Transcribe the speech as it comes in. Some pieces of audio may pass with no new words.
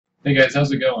Hey guys,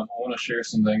 how's it going? I want to share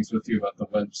some things with you about the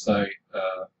website.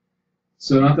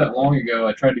 So not that long ago,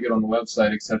 I tried to get on the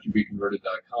website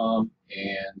accepttobeconverted.com,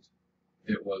 and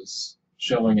it was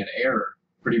showing an error,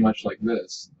 pretty much like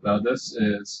this. Now this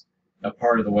is a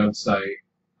part of the website.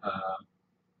 Uh,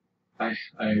 I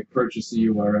purchased a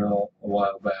URL a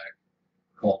while back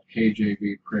called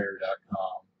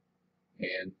kjvprayer.com,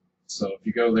 and so if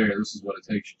you go there, this is what it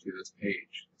takes you to, this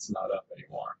page. It's not up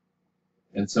anymore.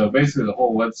 And so basically the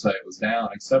whole website was down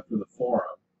except for the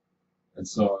forum. And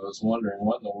so I was wondering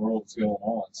what in the world was going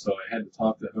on. So I had to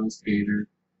talk to HostGator,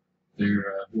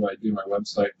 they're who I do my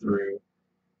website through,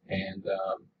 and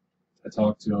I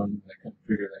talked to them. And they couldn't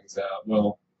figure things out.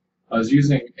 Well, I was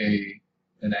using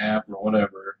an app or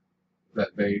whatever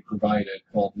that they provided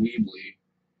called Weebly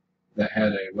that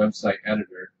had a website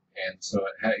editor, and so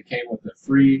it came with a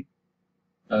free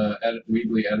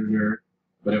Weebly editor,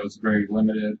 but it was very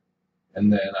limited. And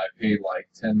then I paid like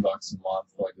 $10 a month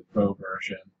for like the pro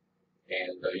version,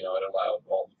 and it allowed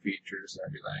all the features and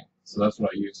everything. So that's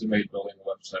what I used. It made building the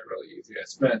website really easy. I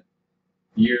spent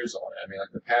years on it. I mean,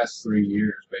 like the past 3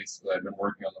 years, basically, I've been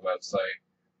working on the website,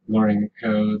 learning the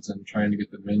codes and trying to get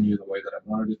the menu the way that I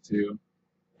wanted it to.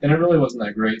 And it really wasn't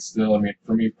that great still. I mean,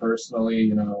 for me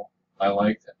personally, I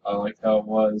liked how it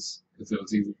was because it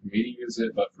was easy for me to use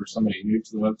it. But for somebody new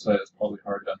to the website, it's probably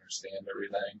hard to understand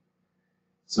everything.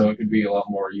 So it could be a lot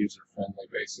more user-friendly,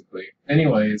 basically.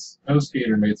 Anyways,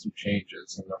 HostGator made some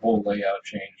changes, and the whole layout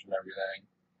changed and everything.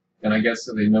 And I guess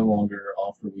that they no longer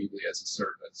offer Weebly as a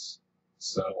service.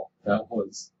 So that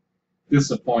was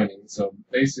disappointing. So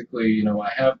basically, I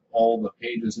have all the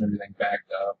pages and everything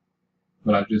backed up,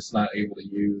 but I'm just not able to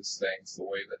use things the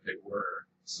way that they were.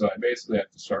 So I basically have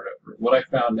to start over. What I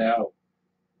found out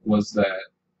was that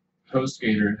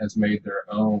HostGator has made their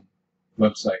own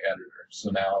website editor. So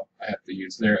now I have to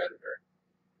use their editor.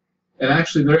 And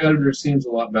actually, their editor seems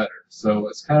a lot better. So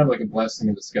it's kind of like a blessing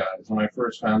in disguise. When I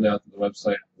first found out that the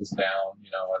website was down,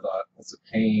 I thought it's a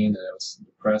pain, and it was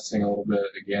depressing a little bit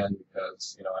again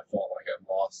because, I felt like I'd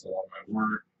lost a lot of my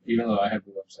work, even though I have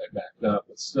the website backed up.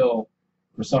 But still,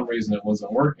 for some reason, it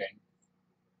wasn't working.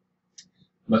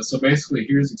 But so basically,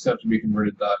 here's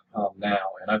accepttobeconverted.com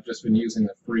now, and I've just been using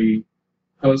the free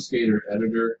HostGator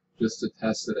editor just to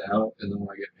test it out, and then when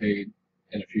I get paid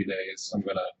in a few days, I'm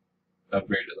going to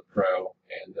upgrade to the Pro.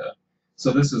 And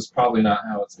so this is probably not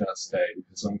how it's going to stay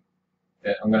because I'm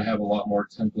going to have a lot more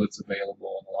templates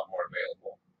available and a lot more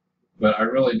available. But I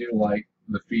really do like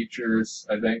the features.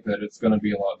 I think that it's going to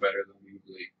be a lot better than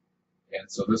Weebly.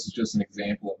 And so this is just an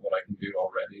example of what I can do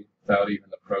already without even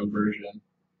the Pro version.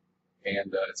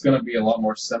 And it's going to be a lot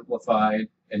more simplified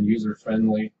and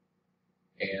user-friendly.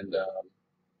 And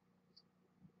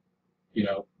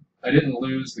I didn't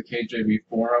lose the KJV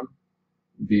forum,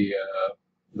 the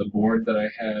board that I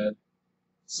had,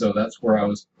 so that's where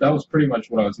that was pretty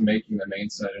much what I was making the main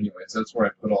site anyways. That's where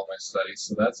I put all my studies,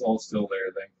 so that's all still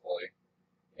there, thankfully.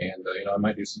 And I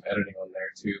might do some editing on there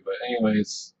too. But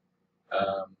anyways,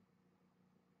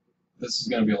 this is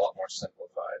going to be a lot more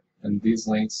simplified. And these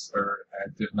links are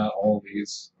active. Not all of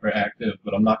these are active,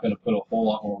 but I'm not going to put a whole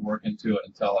lot more work into it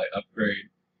until I upgrade,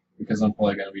 because I'm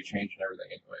probably going to be changing everything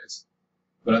anyways.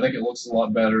 But I think it looks a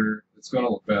lot better. It's going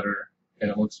to look better, and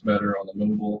it looks better on the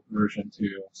mobile version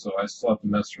too. So I still have to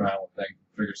mess around with things and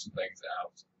figure some things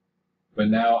out. But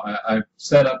now I've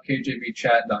set up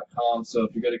kjvchat.com, so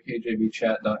if you go to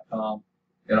kjvchat.com,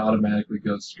 it automatically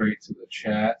goes straight to the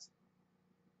chat.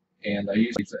 And I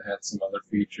usually it had some other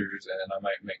features, and I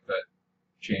might make that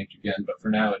change again. But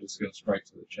for now, it just goes right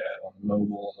to the chat on the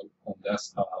mobile and on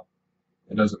desktop.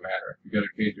 It doesn't matter. If you go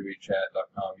to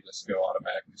kjvchat.com, you just go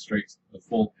automatically straight to the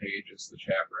full page is the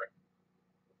chat room.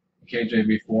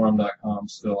 kjvforum.com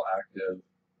is still active.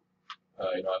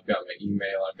 I've got my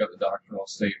email. I've got the doctrinal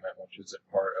statement, which is a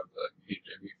part of the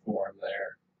KJV forum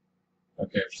there.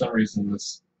 Okay, for some reason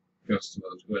this goes to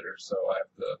the Twitter, so I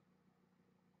have to.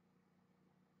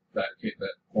 That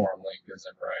forum link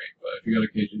isn't right, but if you go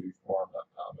to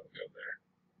kjvforum.com, it'll go there.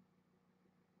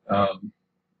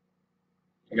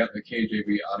 I got the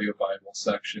KJV Audio Bible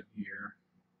section here.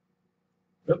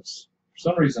 Oops, for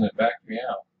some reason it backed me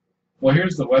out. Well,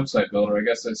 here's the website builder. I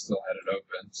guess I still had it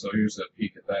open, so here's a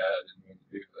peek at that. I didn't mean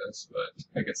to do this, but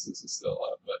I guess this is still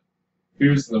up. But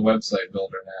here's the website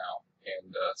builder now,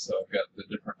 and so I've got the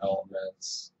different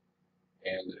elements,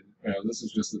 and this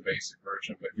is just the basic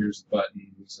version, but here's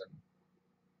buttons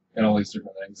and all these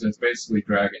different things. And it's basically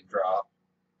drag and drop.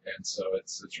 And so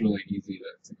it's really easy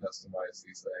to customize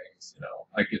these things.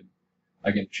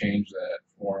 I can change that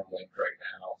forum link right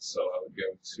now. So I would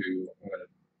go to, I'm going to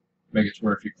make it to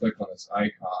where if you click on this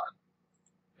icon,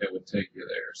 it would take you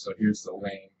there. So here's the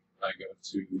link. I go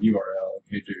to URL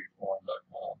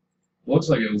kjvforum.com. Looks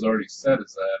like it was already set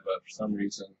as that, but for some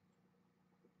reason,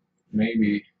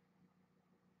 maybe,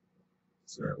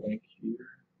 is there a link here?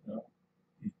 No.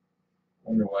 I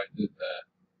wonder why it did that.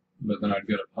 But then I'd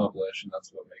go to publish, and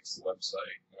that's what makes the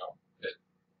website, it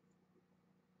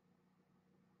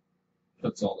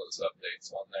puts all those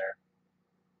updates on there.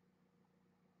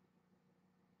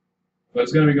 But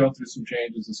it's going to be going through some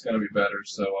changes. It's going to be better,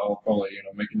 so I'll probably,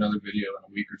 make another video in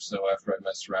a week or so after I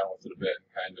messed around with it a bit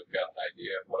and kind of got an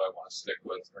idea of what I want to stick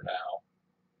with for now.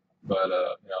 But,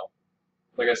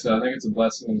 like I said, I think it's a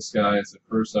blessing in disguise. At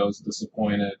first I was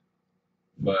disappointed,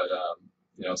 but,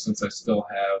 since I still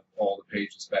have all the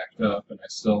pages backed up and I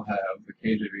still have the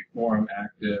KJV forum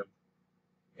active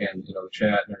and, the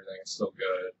chat and everything is still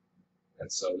good.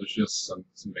 And so there's just some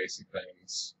basic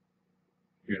things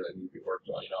here that need to be worked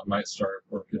on. I might start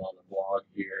working on the blog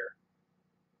here,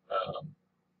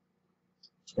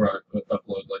 where I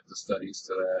upload like the studies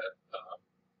to that.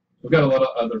 We've got a lot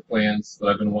of other plans that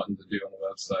I've been wanting to do on the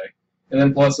website. And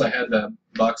then plus I had that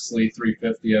Boxley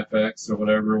 350FX or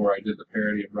whatever where I did the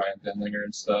parody of Brian Denlinger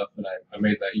and stuff, and I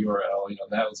made that URL,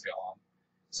 that was gone.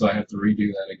 So I have to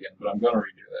redo that again, but I'm going to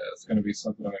redo that. It's going to be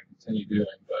something I'm going to continue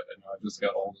doing, but I've just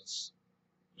got all this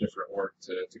different work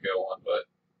to go on. But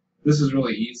this is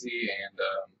really easy and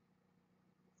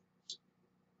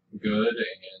good,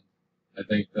 and I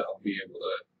think that I'll be able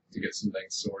to get some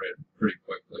things sorted pretty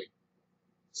quickly.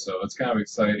 So it's kind of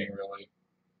exciting, really.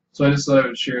 So I just thought I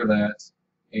would share that,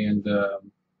 and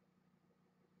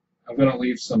I'm going to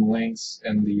leave some links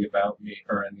in the About Me,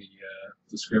 or in the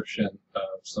description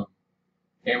of some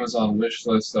Amazon wish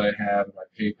lists that I have, and my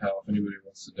PayPal if anybody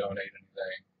wants to donate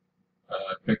anything.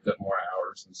 I picked up more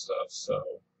hours and stuff, so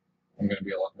I'm going to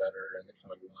be a lot better in the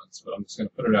coming months, but I'm just going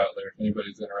to put it out there if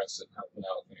anybody's interested in helping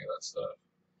out with any of that stuff.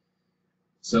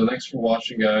 So thanks for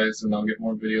watching, guys, and I'll get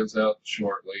more videos out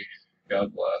shortly.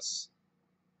 God bless.